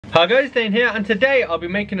Hi guys, Dane here, and today I'll be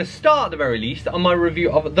making a start at the very least on my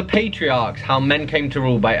review of The Patriarchs, How Men Came to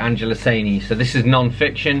Rule by Angela Saini. So this is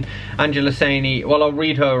non-fiction. Angela Saini, well, I'll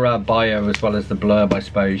read her bio as well as the blurb, I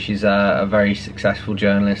suppose. She's a very successful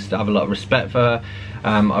journalist. I have a lot of respect for her.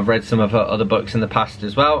 I've read some of her other books in the past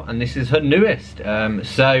as well, and this is her newest.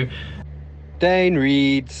 So Dane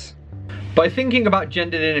reads. By thinking about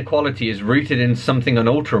gendered inequality as rooted in something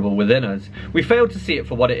unalterable within us, we fail to see it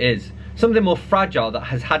for what it is, something more fragile that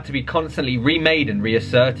has had to be constantly remade and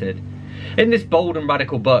reasserted. In this bold and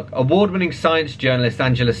radical book, award-winning science journalist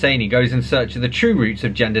Angela Saini goes in search of the true roots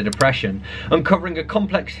of gender depression, uncovering a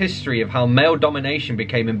complex history of how male domination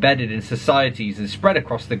became embedded in societies and spread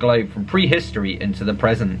across the globe from prehistory into the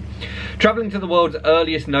present. Travelling to the world's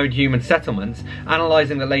earliest known human settlements,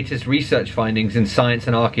 analysing the latest research findings in science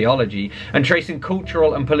and archaeology, and tracing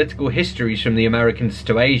cultural and political histories from the Americas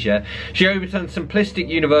to Asia, she overturns simplistic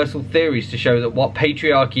universal theories to show that what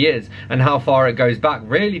patriarchy is and how far it goes back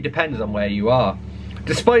really depends on where you are.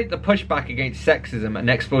 Despite the pushback against sexism and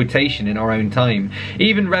exploitation in our own time,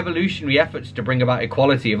 even revolutionary efforts to bring about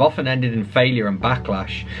equality have often ended in failure and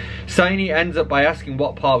backlash. Saini ends up by asking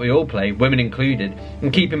what part we all play, women included,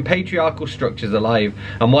 in keeping patriarchal structures alive,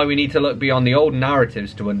 and why we need to look beyond the old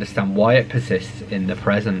narratives to understand why it persists in the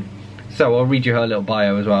present. So I'll read you her little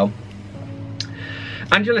bio as well.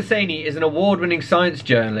 Angela Saini is an award-winning science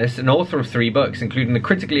journalist and author of 3 books, including the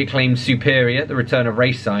critically acclaimed Superior, The Return of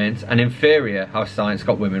Race Science, and Inferior, How Science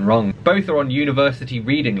Got Women Wrong. Both are on university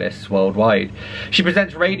reading lists worldwide. She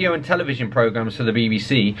presents radio and television programmes for the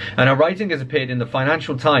BBC, and her writing has appeared in the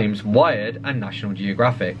Financial Times, Wired, and National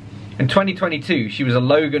Geographic. In 2022, she was a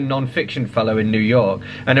Logan Non-Fiction Fellow in New York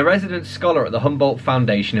and a resident scholar at the Humboldt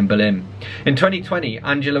Foundation in Berlin. In 2020,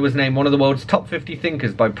 Angela was named one of the world's top 50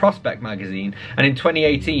 thinkers by Prospect magazine, and in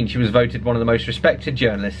 2018 she was voted one of the most respected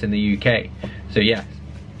journalists in the UK. So yes,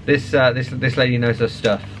 this lady knows her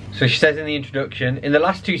stuff. So she says in the introduction, in the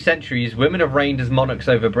last 2 centuries, women have reigned as monarchs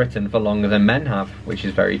over Britain for longer than men have, which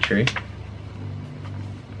is very true.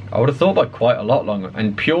 I would have thought by quite a lot longer,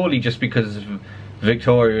 and purely just because of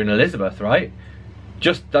Victoria and Elizabeth, right?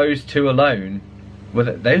 Just those 2 alone,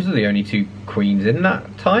 those are the only 2 queens in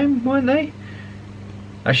that time, weren't they?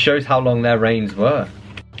 That shows how long their reigns were.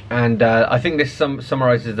 And I think this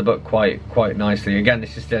summarises the book quite nicely. Again,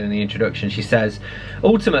 this is still in the introduction. She says,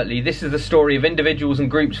 ultimately, this is the story of individuals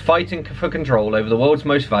and groups fighting for control over the world's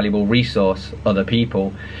most valuable resource, other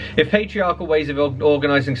people. If patriarchal ways of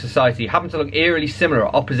organising society happen to look eerily similar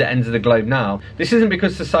at opposite ends of the globe now, this isn't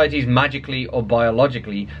because societies magically or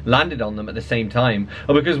biologically landed on them at the same time,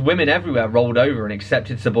 or because women everywhere rolled over and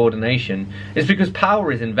accepted subordination. It's because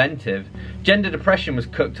power is inventive. Gender depression was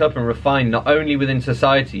cooked up and refined not only within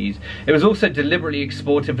societies, it was also deliberately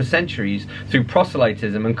exported for centuries through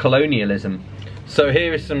proselytism and colonialism. So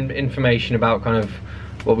here is some information about kind of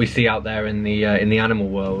what we see out there in the animal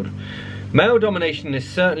world. Male domination is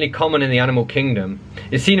certainly common in the animal kingdom.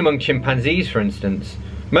 It's seen among chimpanzees, for instance.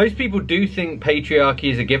 Most people do think patriarchy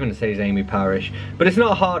is a given, says Amy Parish, but it's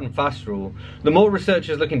not a hard and fast rule. The more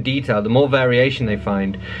researchers look in detail, the more variation they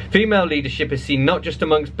find. Female leadership is seen not just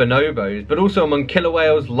amongst bonobos, but also among killer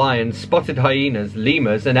whales, lions, spotted hyenas,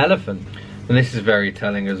 lemurs, and elephants. And this is very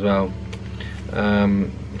telling as well.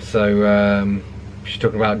 She's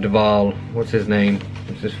talking about Duval. What's his name?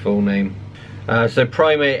 What's his full name? So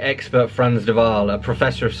primate expert Franz Duval, a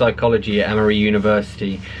professor of psychology at Emory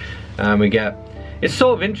University. We get, it's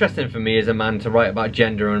sort of interesting for me as a man to write about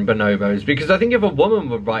gender and bonobos, because I think if a woman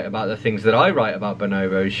would write about the things that I write about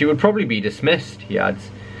bonobos, she would probably be dismissed, he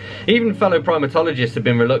adds. Even fellow primatologists have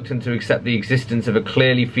been reluctant to accept the existence of a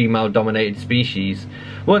clearly female-dominated species.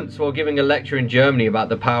 Once, while giving a lecture in Germany about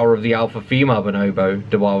the power of the alpha-female bonobo,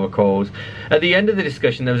 Duval recalls, at the end of the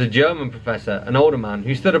discussion there was a German professor, an older man,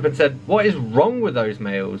 who stood up and said, "What is wrong with those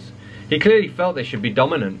males?" He clearly felt they should be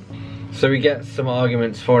dominant. So we get some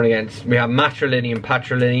arguments for and against. We have matrilineal and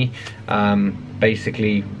patrilineal,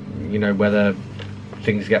 basically, you know, whether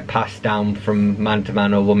things get passed down from man to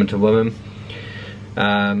man or woman to woman.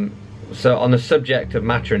 So on the subject of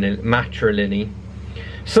matrilineal,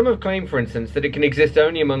 some have claimed, for instance, that it can exist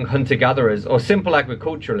only among hunter-gatherers or simple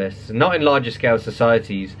agriculturalists, not in larger scale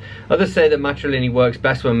societies. Others say that matrilineal works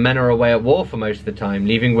best when men are away at war for most of the time,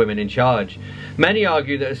 leaving women in charge. Many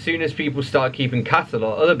argue that as soon as people start keeping cattle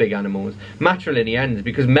or other big animals, matrilineal ends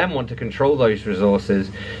because men want to control those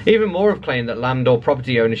resources. Even more have claimed that land or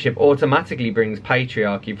property ownership automatically brings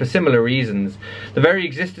patriarchy for similar reasons. The very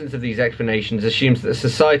existence of these explanations assumes that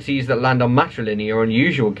societies that land on matrilineal are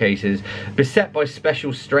unusual cases, beset by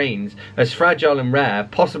special strains, as fragile and rare,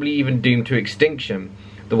 possibly even doomed to extinction,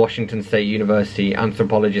 the Washington State University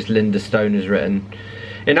anthropologist Linda Stone has written.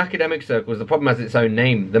 In academic circles, the problem has its own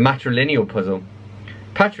name, the matrilineal puzzle.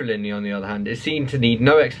 Patrilineal, on the other hand, is seen to need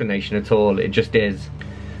no explanation at all, it just is.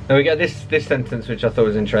 Now we get this sentence which I thought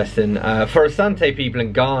was interesting. For Asante people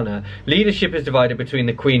in Ghana, leadership is divided between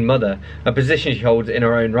the Queen Mother, a position she holds in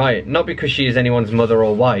her own right, not because she is anyone's mother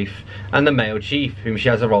or wife, and the male chief, whom she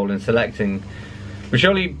has a role in selecting. But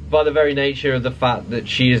surely by the very nature of the fact that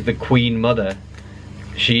she is the Queen Mother,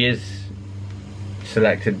 she is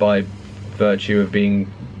selected by virtue of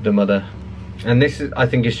being the mother. And this, I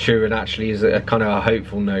think, is true, and actually is a kind of a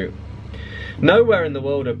hopeful note. Nowhere in the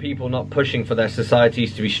world are people not pushing for their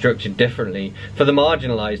societies to be structured differently, for the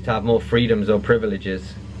marginalised to have more freedoms or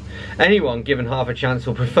privileges. Anyone given half a chance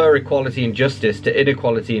will prefer equality and justice to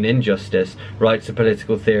inequality and injustice, writes the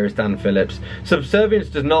political theorist Anne Phillips. Subservience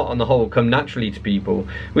does not, on the whole, come naturally to people.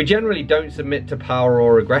 We generally don't submit to power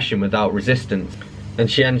or aggression without resistance. And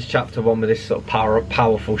she ends chapter 1 with this sort of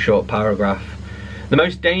powerful short paragraph. The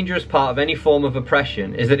most dangerous part of any form of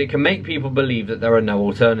oppression is that it can make people believe that there are no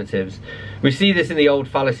alternatives. We see this in the old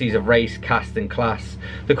fallacies of race, caste and class.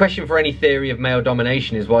 The question for any theory of male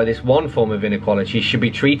domination is why this one form of inequality should be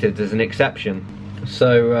treated as an exception.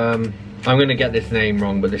 So, I'm going to get this name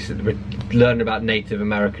wrong, but we're learning about Native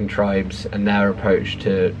American tribes and their approach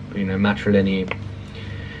to, matrilineal.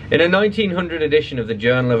 In a 1900 edition of the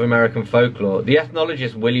Journal of American Folklore, the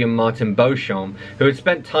ethnologist William Martin Beauchamp, who had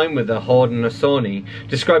spent time with the Haudenosaunee,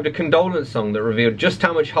 described a condolence song that revealed just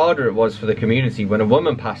how much harder it was for the community when a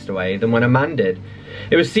woman passed away than when a man did.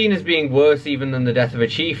 It was seen as being worse even than the death of a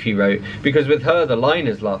chief, he wrote, because with her the line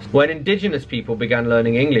is lost. When indigenous people began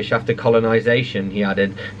learning English after colonization, he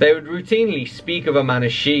added, they would routinely speak of a man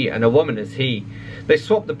as she and a woman as he. They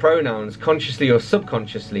swapped the pronouns, consciously or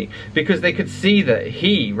subconsciously, because they could see that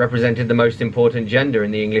he represented the most important gender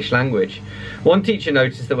in the English language. One teacher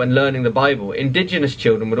noticed that when learning the Bible, indigenous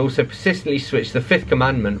children would also persistently switch the fifth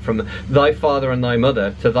commandment from thy father and thy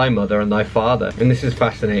mother to thy mother and thy father. And this is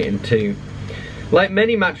fascinating too. Like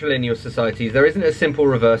many matrilineal societies, there isn't a simple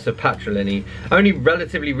reverse of patrilineal. Only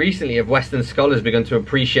relatively recently have Western scholars begun to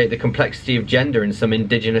appreciate the complexity of gender in some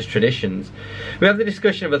indigenous traditions. We have the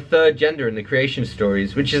discussion of a third gender in the creation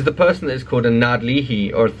stories, which is the person that is called a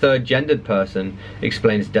Nadlihi, or a third gendered person,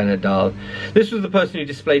 explains Denadal. This was the person who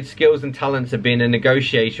displayed skills and talents of being a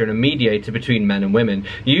negotiator and a mediator between men and women,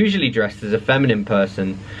 usually dressed as a feminine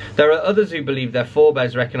person. There are others who believe their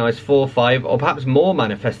forebears recognise 4, 5 or perhaps more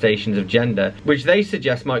manifestations of gender, which they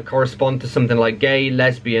suggest might correspond to something like gay,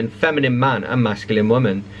 lesbian, feminine man and masculine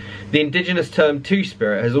woman. The indigenous term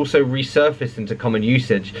two-spirit has also resurfaced into common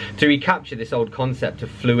usage to recapture this old concept of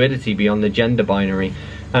fluidity beyond the gender binary.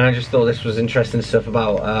 And I just thought this was interesting stuff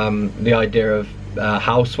about the idea of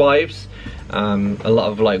housewives. A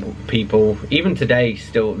lot of people, even today,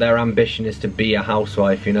 still their ambition is to be a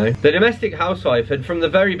housewife, The domestic housewife had from the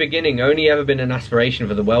very beginning only ever been an aspiration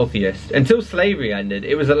for the wealthiest. Until slavery ended,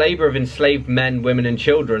 it was a labour of enslaved men, women and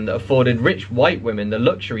children that afforded rich white women the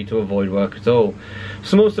luxury to avoid work at all.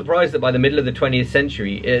 Small surprise that by the middle of the 20th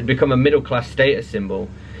century it had become a middle class status symbol.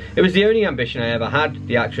 It was the only ambition I ever had,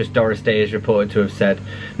 the actress Doris Day is reported to have said.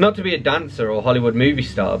 Not to be a dancer or Hollywood movie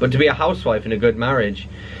star, but to be a housewife in a good marriage.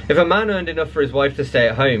 If a man earned enough for his wife to stay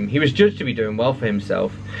at home, he was judged to be doing well for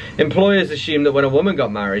himself. Employers assumed that when a woman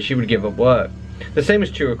got married, she would give up work. The same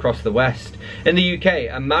is true across the West. In the UK,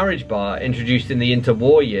 a marriage bar, introduced in the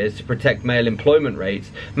interwar years to protect male employment rates,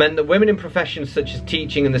 meant that women in professions such as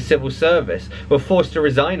teaching and the civil service were forced to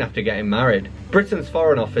resign after getting married. Britain's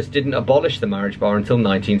Foreign Office didn't abolish the marriage bar until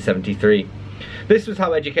 1973. This was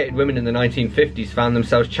how educated women in the 1950s found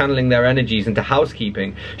themselves channeling their energies into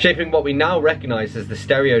housekeeping, shaping what we now recognise as the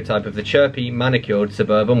stereotype of the chirpy, manicured,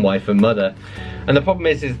 suburban wife and mother. And the problem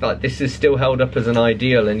is that this is still held up as an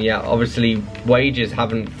ideal, and yet obviously wages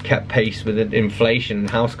haven't kept pace with inflation and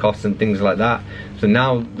house costs and things like that. So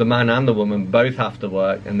now the man and the woman both have to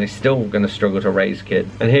work, and they're still going to struggle to raise kids.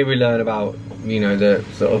 And here we learn about, the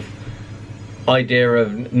sort of idea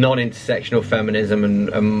of non-intersectional feminism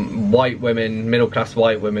and white women, middle-class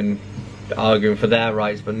white women arguing for their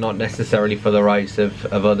rights but not necessarily for the rights of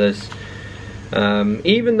others.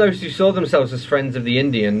 Even those who saw themselves as friends of the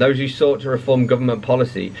Indian, those who sought to reform government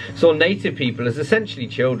policy, saw native people as essentially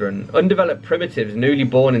children, undeveloped primitives newly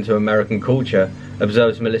born into American culture,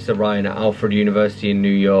 observes Melissa Ryan at Alfred University in New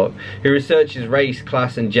York, who researches race,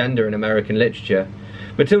 class and gender in American literature.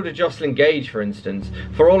 Matilda Jocelyn Gage, for instance,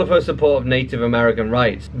 for all of her support of Native American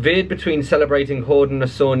rights, veered between celebrating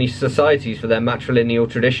Haudenosaunee societies for their matrilineal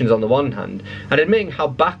traditions on the one hand, and admitting how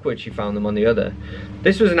backward she found them on the other.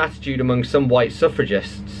 This was an attitude among some white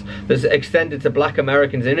suffragists that's extended to black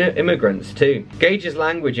Americans and immigrants too. Gage's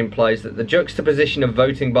language implies that the juxtaposition of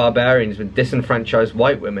voting barbarians with disenfranchised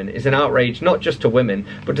white women is an outrage not just to women,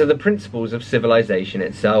 but to the principles of civilization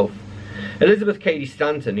itself. Elizabeth Cady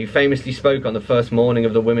Stanton, who famously spoke on the first morning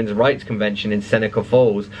of the Women's Rights Convention in Seneca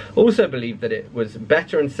Falls, also believed that it was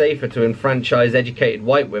better and safer to enfranchise educated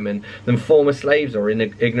white women than former slaves or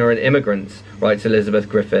ignorant immigrants, writes Elizabeth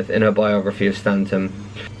Griffith in her biography of Stanton.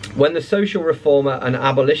 When the social reformer and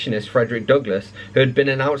abolitionist Frederick Douglass, who had been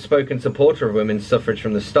an outspoken supporter of women's suffrage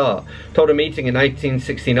from the start, told a meeting in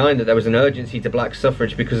 1869 that there was an urgency to black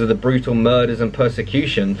suffrage because of the brutal murders and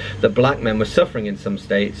persecution that black men were suffering in some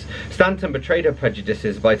states, Stanton betrayed her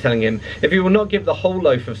prejudices by telling him, if you will not give the whole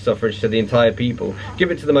loaf of suffrage to the entire people,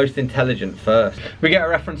 give it to the most intelligent first. We get a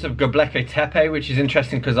reference of Göbekli Tepe, which is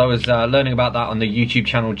interesting because I was learning about that on the YouTube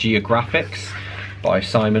channel Geographics by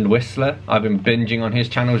Simon Whistler. I've been binging on his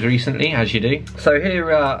channels recently, as you do. So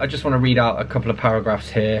here, I just want to read out a couple of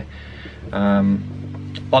paragraphs here on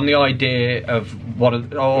the idea of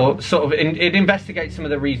what, or sort of, it investigates some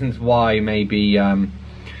of the reasons why maybe the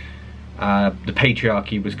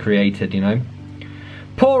patriarchy was created, you know.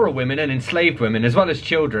 Poorer women and enslaved women, as well as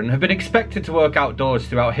children, have been expected to work outdoors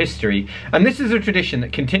throughout history, and this is a tradition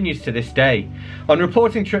that continues to this day. On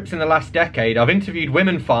reporting trips in the last decade, I've interviewed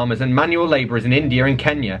women farmers and manual labourers in India and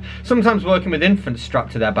Kenya, sometimes working with infants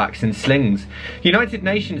strapped to their backs in slings. United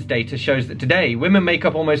Nations data shows that today, women make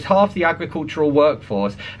up almost half the agricultural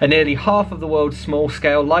workforce and nearly half of the world's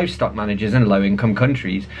small-scale livestock managers in low-income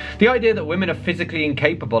countries. The idea that women are physically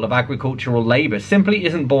incapable of agricultural labour simply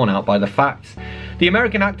isn't borne out by the facts. The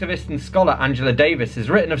American activist and scholar Angela Davis has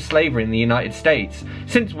written of slavery in the United States.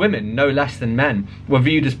 Since women, no less than men, were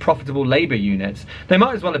viewed as profitable labour units, they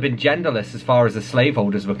might as well have been genderless as far as the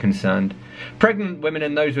slaveholders were concerned. Pregnant women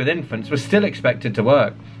and those with infants were still expected to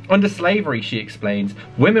work. Under slavery, she explains,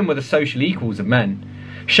 women were the social equals of men.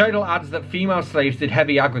 Shodel adds that female slaves did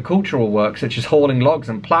heavy agricultural work such as hauling logs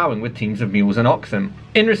and ploughing with teams of mules and oxen.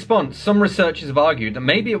 In response, some researchers have argued that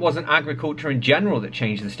maybe it wasn't agriculture in general that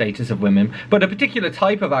changed the status of women, but a particular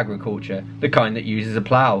type of agriculture, the kind that uses a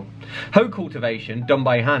plough. Hoe cultivation, done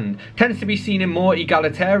by hand, tends to be seen in more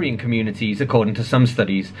egalitarian communities according to some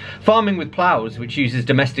studies. Farming with ploughs, which uses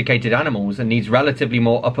domesticated animals and needs relatively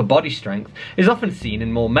more upper body strength, is often seen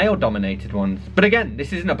in more male-dominated ones. But again,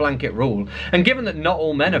 this isn't a blanket rule, and given that not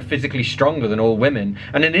all men are physically stronger than all women,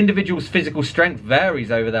 and an individual's physical strength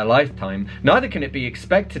varies over their lifetime, neither can it be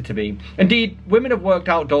expected to be. Indeed, women have worked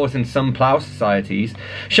outdoors in some plough societies.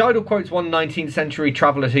 Scheidel quotes one 19th century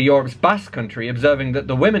traveller to Europe's Basque Country, observing that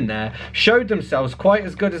the women there showed themselves quite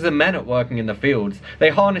as good as the men at working in the fields. They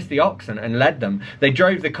harnessed the oxen and led them. They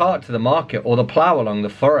drove the cart to the market or the plough along the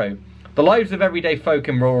furrow. The lives of everyday folk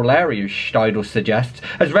in rural areas, Steidl suggests,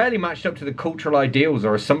 has rarely matched up to the cultural ideals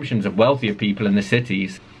or assumptions of wealthier people in the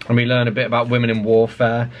cities. And we learn a bit about women in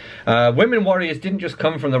warfare. Women warriors didn't just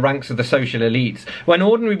come from the ranks of the social elites. When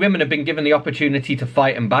ordinary women have been given the opportunity to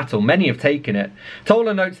fight and battle, many have taken it.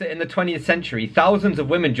 Toller notes that in the 20th century, thousands of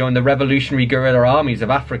women joined the revolutionary guerrilla armies of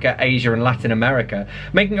Africa, Asia and Latin America,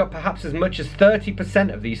 making up perhaps as much as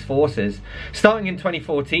 30% of these forces. Starting in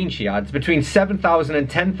 2014, she adds, between 7,000 and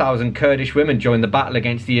 10,000 Kurdish women joined the battle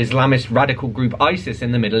against the Islamist radical group ISIS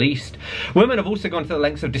in the Middle East. Women have also gone to the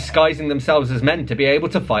lengths of disguising themselves as men to be able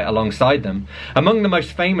to fight alongside them. Among the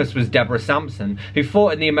most famous was Deborah Sampson, who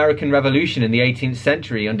fought in the American Revolution in the 18th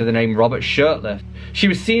century under the name Robert Shirtlift. She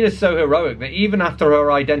was seen as so heroic that even after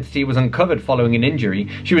her identity was uncovered following an injury,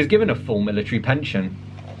 she was given a full military pension.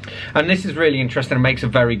 And this is really interesting and makes a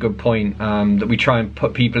very good point, that we try and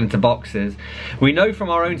put people into boxes. We know from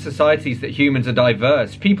our own societies that humans are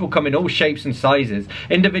diverse. People come in all shapes and sizes.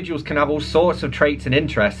 Individuals can have all sorts of traits and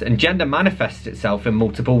interests, and gender manifests itself in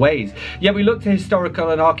multiple ways. Yet we look to historical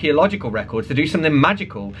and archaeological records to do something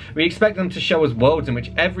magical. We expect them to show us worlds in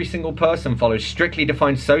which every single person follows strictly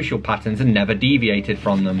defined social patterns and never deviated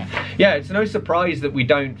from them. Yeah, it's no surprise that we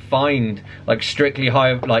don't find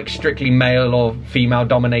strictly male or female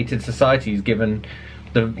dominated societies, given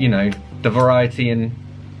the the variety in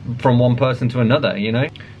from one person to another, you know.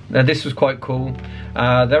 Now, this was quite cool.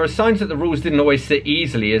 There are signs that the rules didn't always sit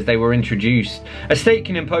easily as they were introduced. A state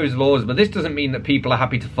can impose laws, but this doesn't mean that people are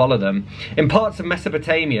happy to follow them. In parts of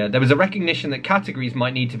Mesopotamia, there was a recognition that categories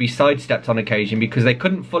might need to be sidestepped on occasion because they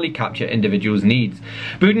couldn't fully capture individuals' needs.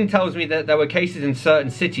 Boudin tells me that there were cases in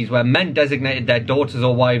certain cities where men designated their daughters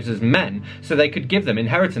or wives as men so they could give them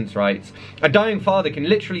inheritance rights. A dying father can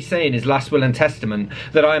literally say in his last will and testament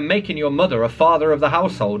that I am making your mother a father of the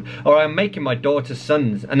household, or I am making my daughters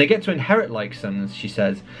sons, and they get to inherit like sons, she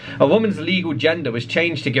says. A woman's legal gender was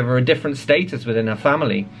changed to give her a different status within her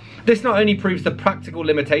family. This not only proves the practical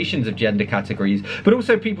limitations of gender categories, but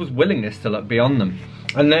also people's willingness to look beyond them.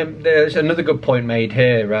 And then there's another good point made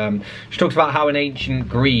here. She talks about how in ancient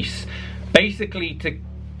Greece, basically to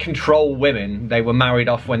control women, they were married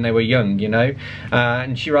off when they were young, you know.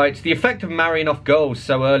 And she writes, the effect of marrying off girls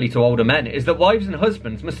so early to older men is that wives and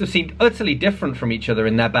husbands must have seemed utterly different from each other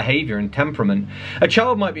in their behaviour and temperament. A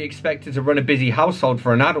child might be expected to run a busy household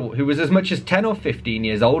for an adult who was as much as 10 or 15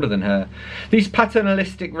 years older than her. These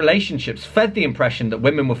paternalistic relationships fed the impression that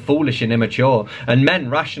women were foolish and immature and men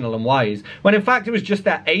rational and wise, when in fact it was just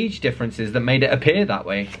their age differences that made it appear that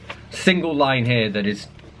way. Single line here that is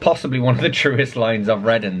possibly one of the truest lines I've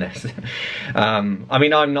read in this. I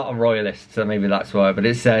mean, I'm not a royalist, so maybe that's why, but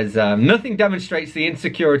it says, nothing demonstrates the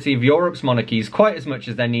insecurity of Europe's monarchies quite as much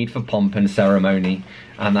as their need for pomp and ceremony,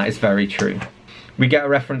 and that is very true. We get a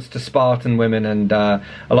reference to Spartan women, and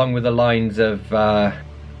along with the lines of,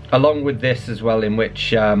 along with this as well, in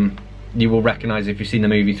which you will recognise if you've seen the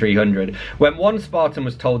movie 300. When one Spartan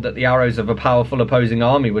was told that the arrows of a powerful opposing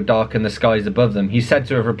army would darken the skies above them, he's said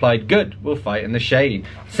to have replied, good, we'll fight in the shade.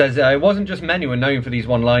 Says it wasn't just men who were known for these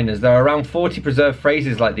one-liners. There are around 40 preserved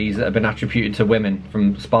phrases like these that have been attributed to women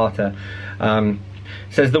from Sparta.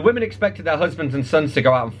 Says the women expected their husbands and sons to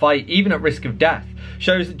go out and fight, even at risk of death.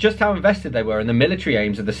 Shows just how invested they were in the military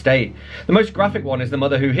aims of the state. The most graphic one is the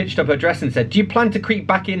mother who hitched up her dress and said, do you plan to creep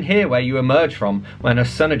back in here where you emerged from, when her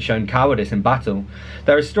son had shown cowardice in battle?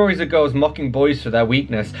 There are stories of girls mocking boys for their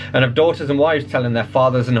weakness, and of daughters and wives telling their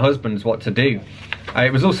fathers and husbands what to do.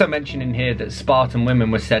 It was also mentioned in here that Spartan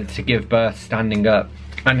women were said to give birth standing up.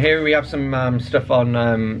 And here we have some stuff on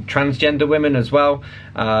transgender women as well.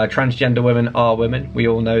 Transgender women are women. We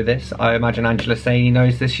all know this. I imagine Angela Saini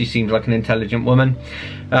knows this. She seems like an intelligent woman.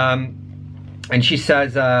 And she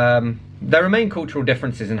says, there remain cultural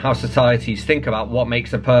differences in how societies think about what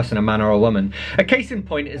makes a person a man or a woman. A case in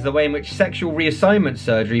point is the way in which sexual reassignment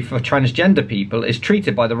surgery for transgender people is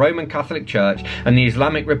treated by the Roman Catholic Church and the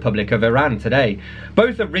Islamic Republic of Iran today.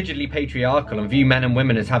 Both are rigidly patriarchal and view men and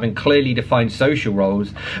women as having clearly defined social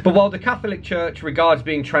roles. But while the Catholic Church regards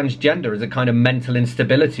being transgender as a kind of mental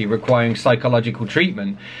instability requiring psychological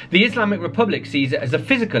treatment, the Islamic Republic sees it as a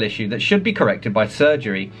physical issue that should be corrected by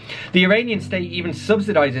surgery. The Iranian state even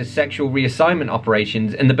subsidizes sexual reassignment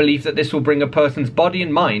operations in the belief that this will bring a person's body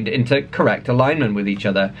and mind into correct alignment with each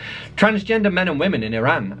other. Transgender men and women in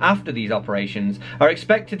Iran, after these operations, are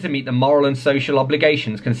expected to meet the moral and social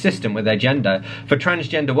obligations consistent with their gender. For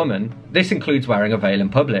transgender women, this includes wearing a veil in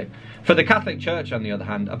public. For the Catholic Church, on the other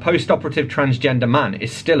hand, a post-operative transgender man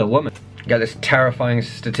is still a woman. Get this terrifying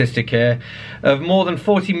statistic here. Of more than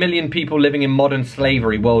 40 million people living in modern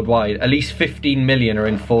slavery worldwide, at least 15 million are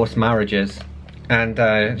in forced marriages.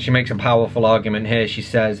 And she makes a powerful argument here. She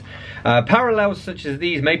says, parallels such as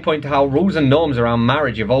these may point to how rules and norms around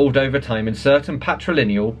marriage evolved over time in certain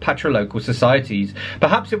patrilineal societies.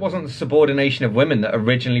 Perhaps it wasn't the subordination of women that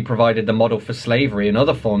originally provided the model for slavery and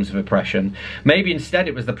other forms of oppression. Maybe instead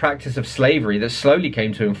it was the practice of slavery that slowly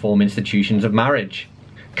came to inform institutions of marriage.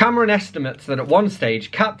 Cameron estimates that at one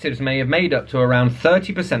stage, captives may have made up to around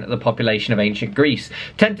 30% of the population of ancient Greece,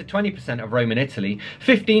 10 to 20% of Roman Italy,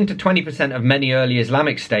 15 to 20% of many early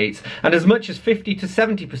Islamic states, and as much as 50 to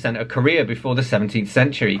 70% of Korea before the 17th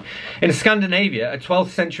century. In Scandinavia, a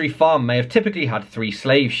 12th century farm may have typically had 3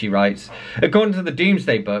 slaves, she writes. According to the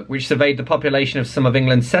Domesday Book, which surveyed the population of some of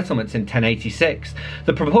England's settlements in 1086,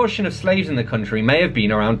 the proportion of slaves in the country may have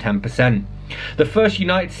been around 10%. The first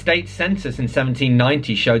United States Census in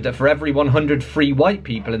 1790 showed that for every 100 free white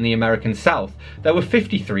people in the American South, there were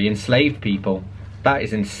 53 enslaved people. That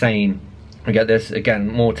is insane. We get this,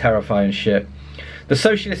 again, more terrifying shit. The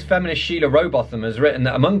socialist feminist Sheila Robotham has written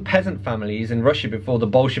that among peasant families in Russia before the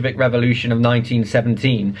Bolshevik Revolution of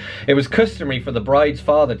 1917, it was customary for the bride's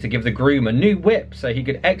father to give the groom a new whip so he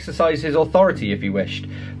could exercise his authority if he wished.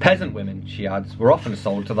 Peasant women, she adds, were often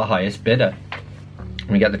sold to the highest bidder.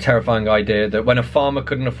 We get the terrifying idea that when a farmer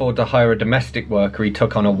couldn't afford to hire a domestic worker, he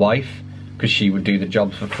took on a wife, because she would do the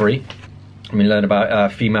jobs for free. We learn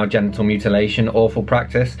about female genital mutilation, awful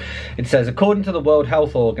practice. It says, according to the World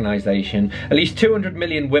Health Organization, at least 200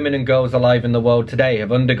 million women and girls alive in the world today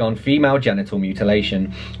have undergone female genital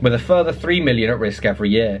mutilation, with a further 3 million at risk every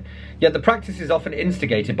year. Yet the practice is often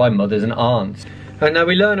instigated by mothers and aunts. And now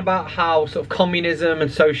we learn about how sort of communism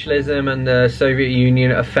and socialism and the Soviet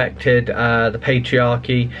Union affected the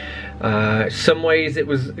patriarchy. Some ways it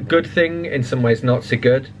was a good thing, in some ways not so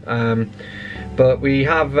good. But we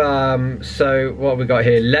have, so what have we got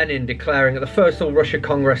here? Lenin declaring at the First All-Russia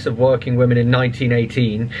Congress of Working Women in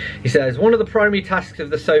 1918, he says, one of the primary tasks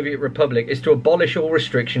of the Soviet Republic is to abolish all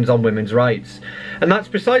restrictions on women's rights. And that's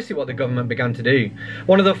precisely what the government began to do.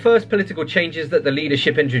 One of the first political changes that the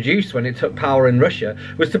leadership introduced when it took power in Russia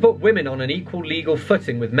was to put women on an equal legal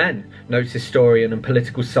footing with men, notes historian and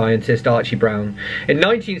political scientist Archie Brown. In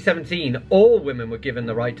 1917, all women were given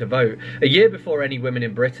the right to vote, a year before any women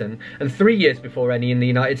in Britain, and 3 years before any in the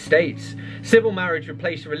United States. Civil marriage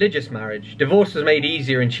replaced religious marriage. Divorce was made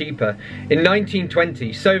easier and cheaper. In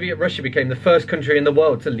 1920, Soviet Russia became the first country in the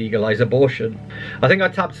world to legalize abortion. I think I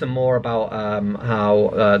tabbed some more about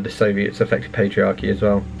how the Soviets affected patriarchy as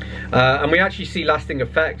well. And we actually see lasting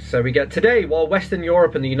effects. So we get today, while Western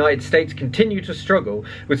Europe and the United States continue to struggle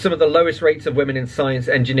with some of the lowest rates of women in science,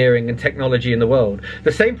 engineering and technology in the world,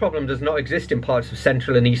 the same problem does not exist in parts of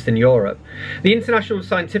Central and Eastern Europe. The international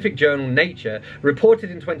scientific journal Nature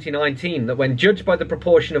reported in 2019 that when judged by the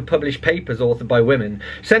proportion of published papers authored by women,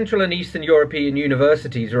 Central and Eastern European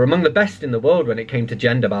universities are among the best in the world when it came to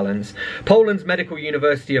gender balance. Poland's Medical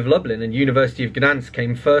University of Lublin and University of Gdansk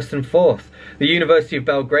came first and fourth. The University of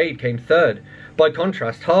Belgrade came third. By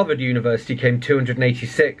contrast, Harvard University came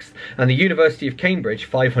 286th and the University of Cambridge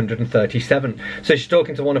 537. So she's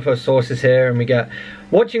talking to one of her sources here, and we get,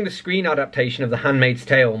 watching the screen adaptation of The Handmaid's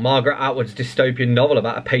Tale, Margaret Atwood's dystopian novel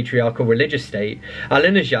about a patriarchal religious state,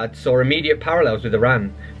 Ahmadinejad saw immediate parallels with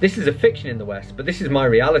Iran. This is a fiction in the West, but this is my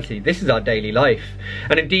reality. This is our daily life.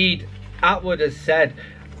 And indeed, Atwood has said,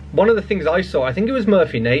 one of the things I saw, I think it was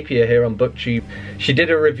Murphy Napier here on BookTube, she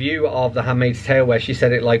did a review of The Handmaid's Tale where she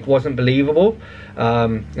said it like wasn't believable,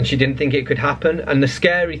 and she didn't think it could happen. And the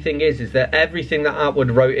scary thing is that everything that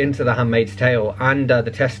Atwood wrote into The Handmaid's Tale and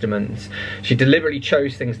the Testaments, she deliberately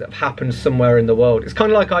chose things that have happened somewhere in the world. It's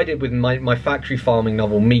kind of like I did with my factory farming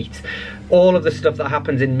novel Meat. All of the stuff that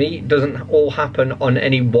happens in Meat doesn't all happen on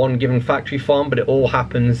any one given factory farm, but it all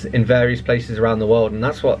happens in various places around the world, and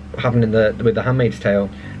that's what happened with The Handmaid's Tale.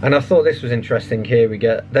 And I thought this was interesting. Here we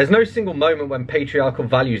get, there's no single moment when patriarchal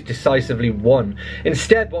values decisively won.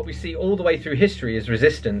 Instead, what we see all the way through history is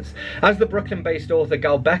resistance. As the Brooklyn-based author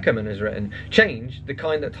Gal Beckerman has written, change, the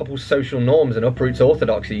kind that topples social norms and uproots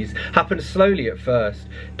orthodoxies, happens slowly at first.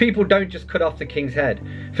 People don't just cut off the king's head.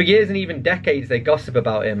 For years and even decades they gossip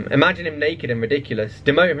about him, imagine him naked and ridiculous,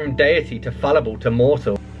 demote him from deity to fallible to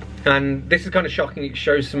mortal. And this is kind of shocking. It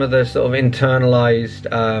shows some of the sort of internalized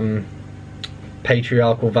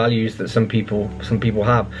patriarchal values that some people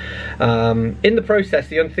have. In the process,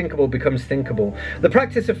 the unthinkable becomes thinkable. The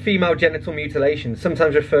practice of female genital mutilation,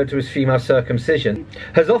 sometimes referred to as female circumcision,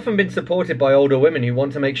 has often been supported by older women who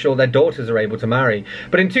want to make sure their daughters are able to marry.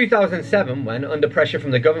 But in 2007, when, under pressure from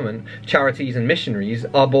the government, charities and missionaries,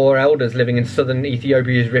 Arbor elders living in southern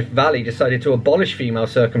Ethiopia's Rift Valley decided to abolish female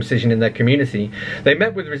circumcision in their community, they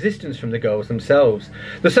met with resistance from the girls themselves.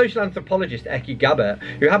 The social anthropologist Eki Gabet,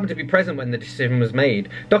 who happened to be present when the decision was made,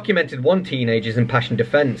 documented one teenager's impassioned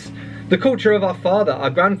defence. The culture of our father, our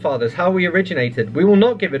grandfathers, how we originated, we will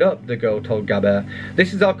not give it up, the girl told Gabet.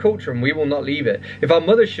 This is our culture and we will not leave it. If our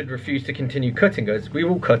mothers should refuse to continue cutting us, we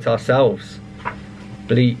will cut ourselves.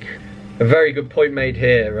 Bleak. A very good point made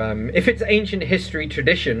here. If it's ancient history,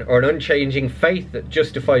 tradition, or an unchanging faith that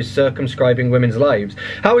justifies circumscribing women's lives,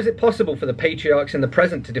 how is it possible for the patriarchs in the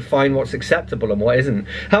present to define what's acceptable and what isn't?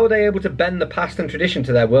 How are they able to bend the past and tradition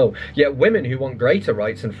to their will? Yet women who want greater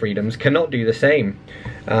rights and freedoms cannot do the same.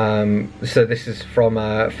 So this is from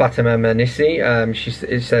Fatima Manissi.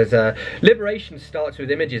 It says, liberation starts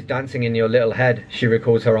with images dancing in your little head, she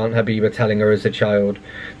recalls her Aunt Habiba telling her as a child.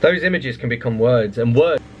 Those images can become words, and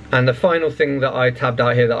words. And the final thing that I tabbed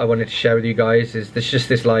out here that I wanted to share with you guys is just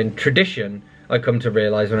this line: tradition, I come to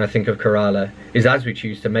realise when I think of Kerala, is as we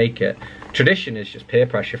choose to make it. Tradition is just peer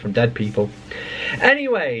pressure from dead people.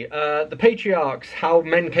 Anyway, the Patriarchs, How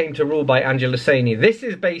Men Came to Rule by Angela Saini. This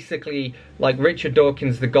is basically like Richard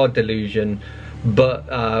Dawkins' The God Delusion,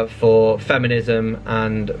 but for feminism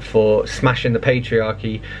and for smashing the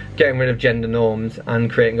patriarchy, getting rid of gender norms and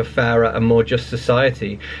creating a fairer and more just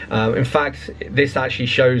society. In fact, this actually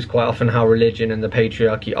shows quite often how religion and the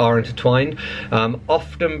patriarchy are intertwined,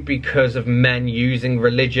 often because of men using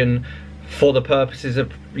religion for the purposes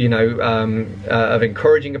of, you know, of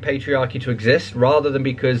encouraging a patriarchy to exist, rather than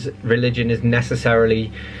because religion is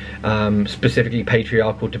necessarily specifically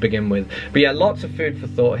patriarchal to begin with. But yeah, lots of food for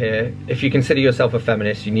thought here. If you consider yourself a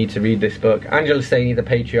feminist, you need to read this book. Angela Saini, The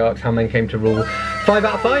Patriarchs, How Men Came to Rule. 5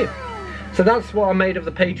 out of 5. So that's what I made of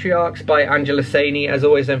The Patriarchs by Angela Saini. As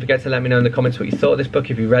always, don't forget to let me know in the comments what you thought of this book.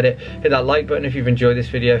 If you read it, hit that like button if you've enjoyed this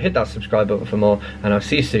video, hit that subscribe button for more, and I'll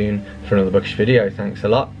see you soon for another bookish video. Thanks a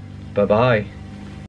lot. Bye bye.